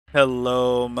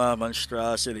Hello, my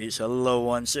monstrosities. Hello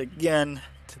once again.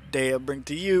 Today I bring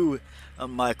to you a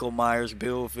Michael Myers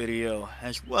build video,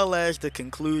 as well as the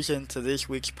conclusion to this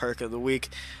week's perk of the week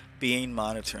being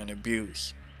monitor and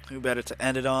abuse. Who better to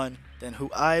end it on than who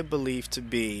I believe to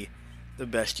be the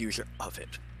best user of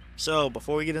it? So,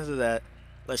 before we get into that,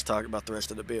 let's talk about the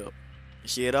rest of the build. You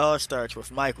see, it all starts with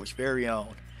Michael's very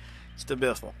own. It's the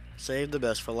Biffle. Save the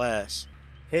best for last.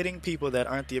 Hitting people that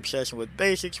aren't the obsession with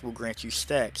basics will grant you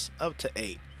stacks, up to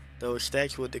 8. Those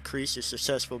stacks will decrease your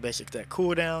successful basic stack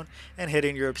cooldown, and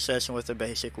hitting your obsession with a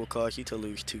basic will cause you to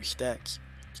lose 2 stacks.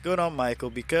 It's good on Michael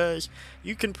because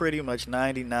you can pretty much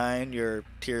 99 your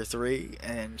tier 3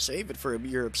 and save it for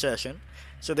your obsession,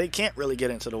 so they can't really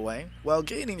get into the way, while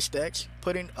gaining stacks,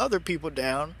 putting other people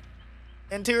down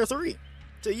in tier 3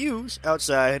 to use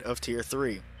outside of tier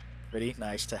 3. Pretty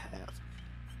nice to have.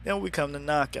 Then we come to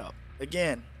knockout.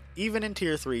 Again, even in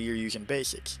tier 3 you're using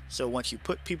basics, so once you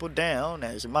put people down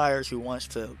as Myers who wants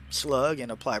to slug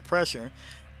and apply pressure,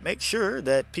 make sure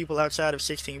that people outside of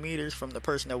 16 meters from the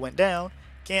person that went down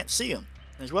can't see him,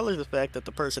 as well as the fact that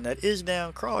the person that is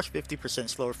down crawls 50%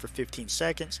 slower for 15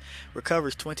 seconds,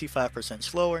 recovers 25%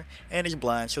 slower, and is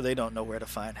blind so they don't know where to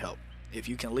find help. If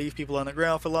you can leave people on the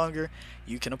ground for longer,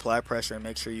 you can apply pressure and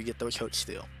make sure you get those hooks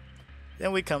still.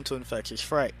 Then we come to Infectious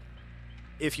Fright.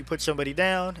 If you put somebody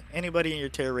down, anybody in your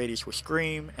terror radius will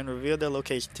scream and reveal their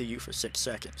location to you for 6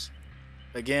 seconds.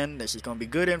 Again, this is going to be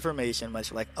good information,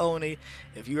 much like Oni,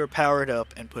 if you are powered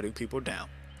up and putting people down.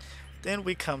 Then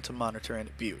we come to monitor and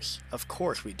abuse. Of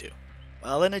course we do.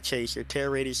 While in a chase, your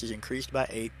terror radius is increased by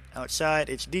 8, outside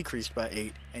it's decreased by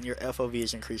 8, and your FOV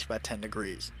is increased by 10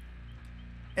 degrees.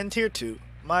 In tier 2,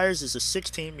 Myers is a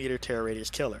 16 meter terror radius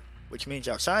killer, which means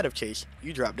outside of chase,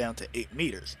 you drop down to 8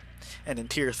 meters. And in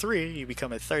tier 3, you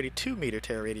become a 32 meter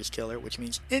terror radius killer, which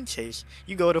means in chase,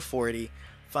 you go to 40,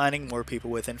 finding more people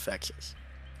with infections.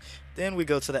 Then we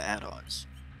go to the add-ons.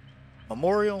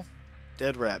 Memorial,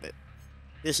 Dead Rabbit.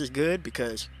 This is good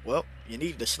because, well, you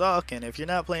need the stock, and if you're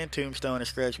not playing Tombstone or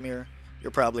Scratch Mirror,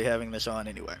 you're probably having this on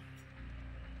anyway.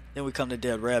 Then we come to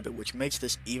Dead Rabbit, which makes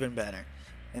this even better.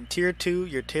 In tier 2,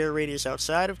 your terror radius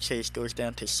outside of chase goes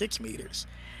down to 6 meters.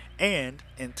 And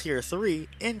in tier 3,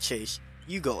 in chase,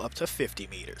 you go up to 50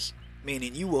 meters,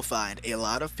 meaning you will find a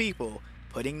lot of people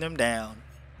putting them down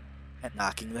and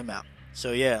knocking them out.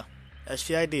 So yeah, that's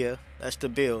the idea, that's the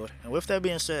build, and with that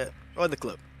being said, roll the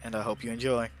clip, and I hope you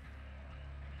enjoy.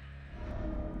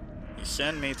 You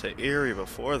send me to Erie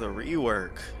before the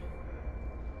rework.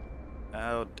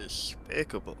 How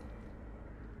despicable.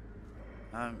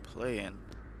 I'm playing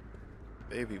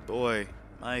baby boy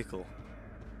Michael,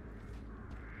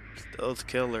 stealth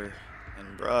killer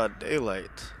in broad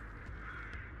daylight.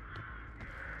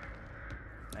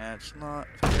 That's not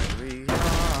very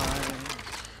nice.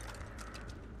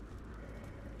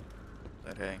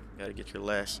 But hey, gotta get your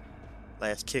last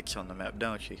kicks on the map,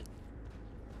 don't you?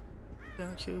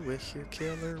 Don't you wish your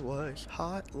killer was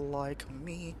hot like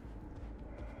me?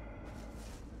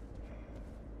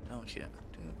 Don't you?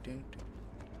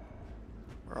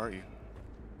 Where are you?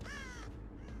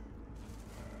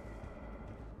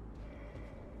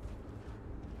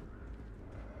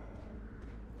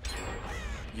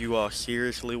 You all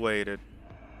seriously waited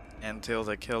until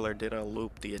the killer did a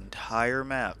loop the entire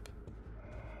map.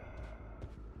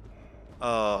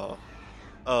 Oh,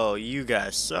 you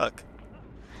guys suck.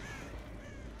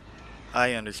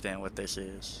 I understand what this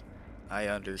is. I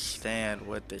understand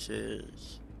what this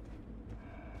is.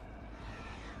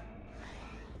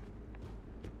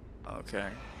 Okay,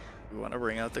 we want to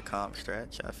bring out the comp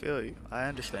stretch. I feel you. I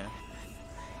understand.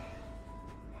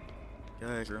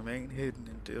 Guys, remain hidden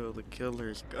until the killer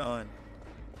is gone.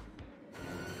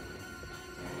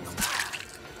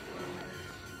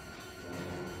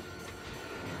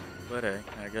 But hey,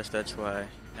 I guess that's why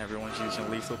everyone's using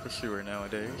Lethal Pursuer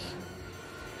nowadays.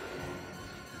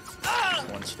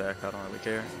 One stack, I don't really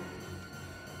care.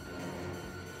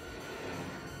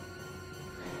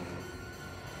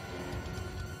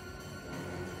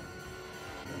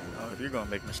 Oh, if you're gonna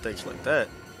make mistakes like that,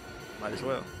 might as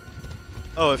well.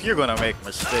 Oh, if you're gonna make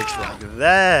mistakes like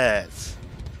that.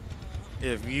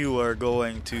 If you are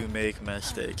going to make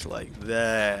mistakes like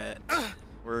that,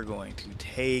 we're going to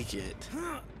take it.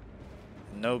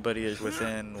 Nobody is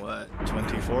within, what,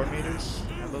 24 meters,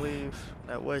 I believe?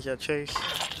 That was that chase.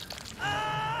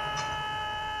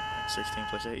 16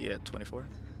 plus 8, yeah, 24.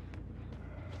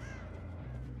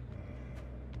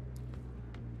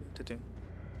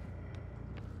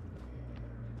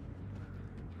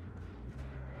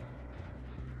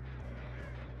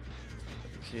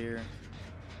 Here.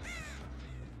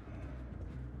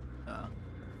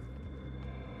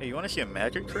 Hey, you want to see a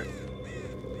magic trick?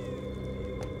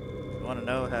 You want to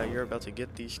know how you're about to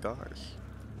get these scars?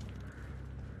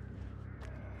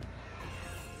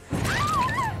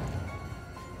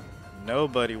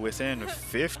 Nobody within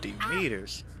 50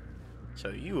 meters. So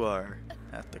you are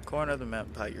at the corner of the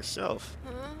map by yourself.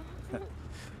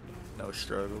 No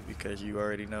struggle, because you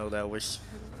already know that was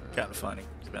kind of funny.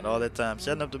 Spent all that time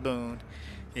setting up the boon,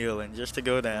 healing, just to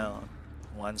go down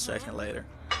 1 second later.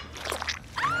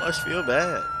 Must feel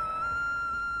bad.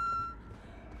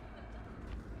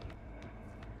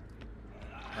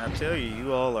 I tell you,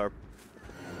 you all are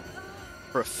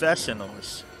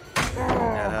professionals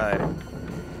at hiding.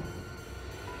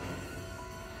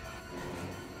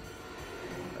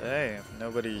 Hey,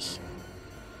 nobody's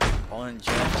on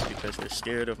gems because they're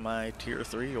scared of my tier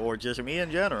 3 or just me in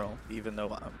general, even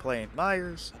though I'm playing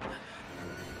Myers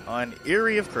on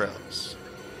Eerie of Crows.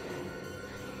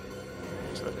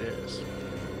 That's what it is.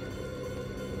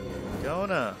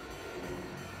 Jonah.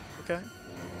 Okay,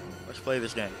 let's play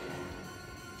this game.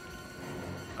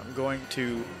 I'm going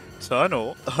to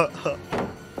tunnel.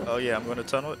 Oh yeah, I'm going to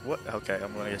tunnel it? What? Okay,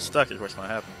 I'm going to get stuck is what's going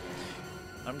to happen.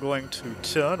 I'm going to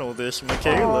tunnel this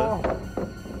Michaela.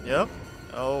 Yep.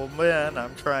 Oh man,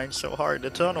 I'm trying so hard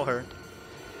to tunnel her.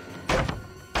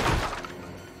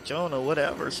 Jonah,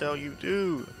 whatever shall you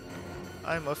do?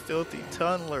 I'm a filthy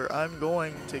tunneler. I'm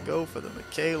going to go for the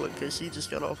Michaela because she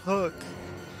just got off hook.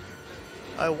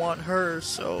 I want her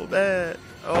so bad.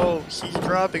 Oh, she's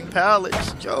dropping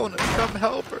pallets. Jonah, come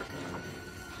help her.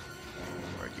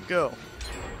 Where'd you go?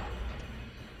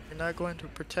 You're not going to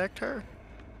protect her?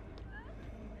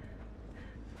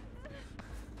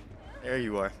 There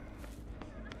you are.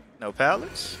 No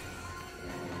pallets?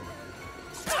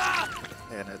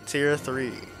 And a tier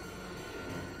 3.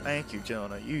 Thank you,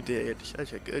 Jonah. You did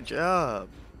such a good job.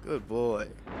 Good boy.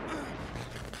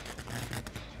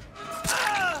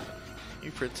 You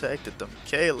protected them,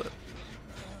 Caleb.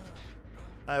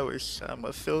 I'm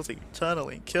a filthy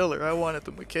tunneling killer. I wanted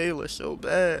the Michaela so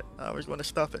bad. I was going to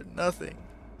stop at nothing.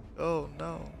 Oh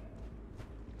no.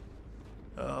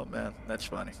 Oh man, that's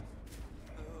funny.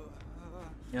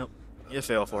 Yep, you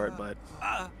fell for it, bud.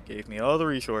 Gave me all the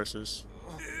resources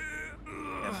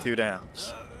and 2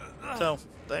 downs. So,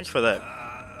 thanks for that.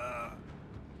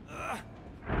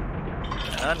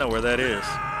 I know where that is.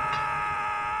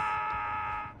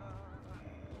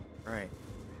 Right.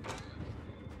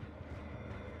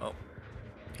 Oh,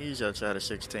 he's outside of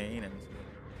 16 and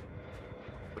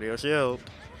nobody else yelled.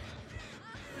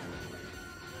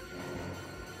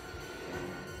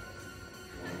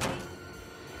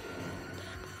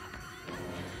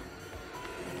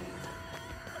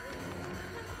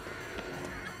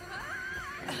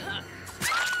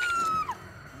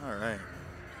 Alright.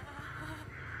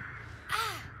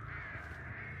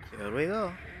 Here we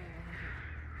go.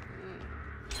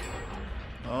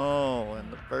 Oh,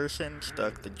 and the person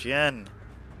stuck the gen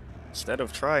instead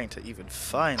of trying to even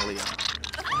find Leon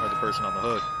or the person on the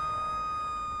hook.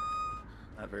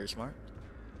 Not very smart.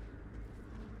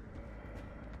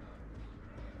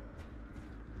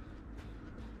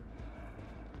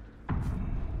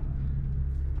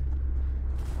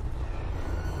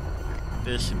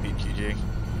 This should be GG.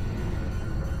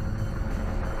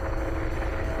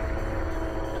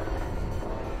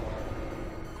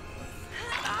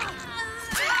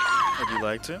 Would you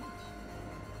like to?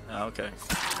 Oh, okay.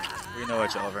 We know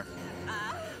it's over.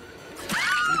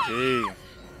 GG.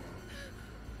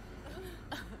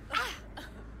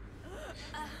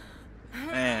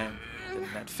 Man,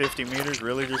 that 50 meters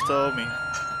really just told me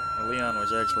Leon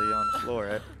was actually on the floor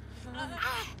at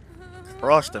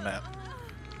across the map.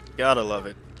 Gotta love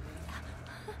it.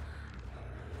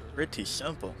 Pretty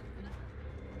simple.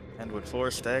 And with 4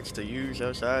 stacks to use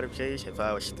outside of chase, if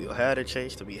I still had a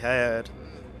chase to be had,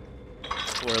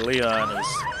 where Leon is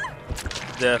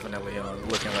definitely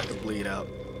looking like a bleed out.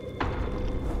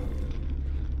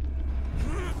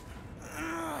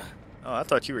 Oh, I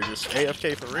thought you were just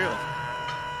AFK for real.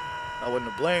 I wouldn't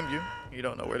have blamed you. You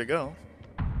don't know where to go.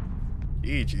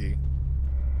 GG.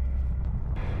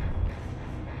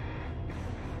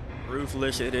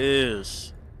 Ruthless it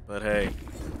is. But hey,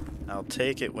 I'll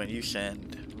take it when you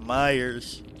send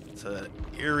Myers to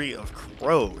Eerie of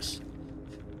Crows.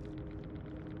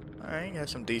 Alright, got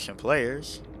some decent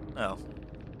players. Oh.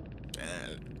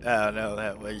 I don't know,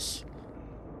 that was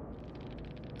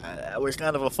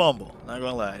kind of a fumble, not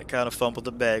gonna lie. It kind of fumbled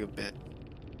the bag a bit.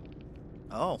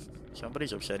 Oh,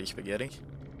 somebody's upsetty spaghetti.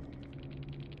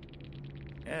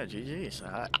 Yeah, GG's.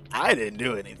 I didn't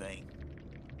do anything.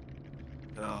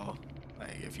 So,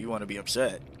 like, if you want to be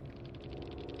upset,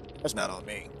 that's not on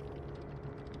me.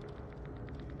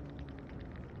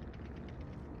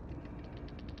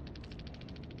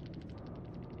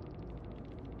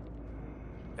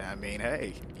 I mean,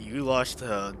 hey, you lost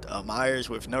to Myers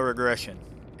with no regression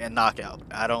and knockout.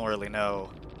 I don't really know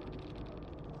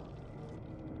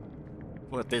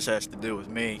what this has to do with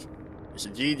me. It's a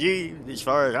GG as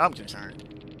far as I'm concerned.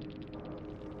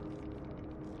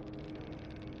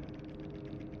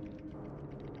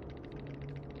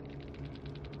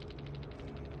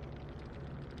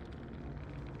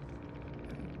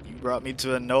 You brought me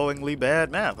to a knowingly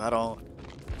bad map.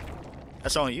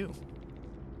 That's on you.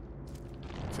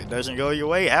 If it doesn't go your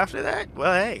way after that,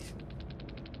 well, hey.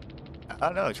 I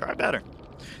don't know, try better.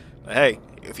 But hey,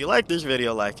 if you like this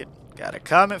video, like it. Got a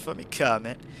comment for me,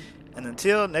 comment. And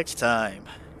until next time,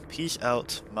 peace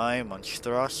out, my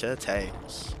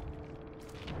monstrosities.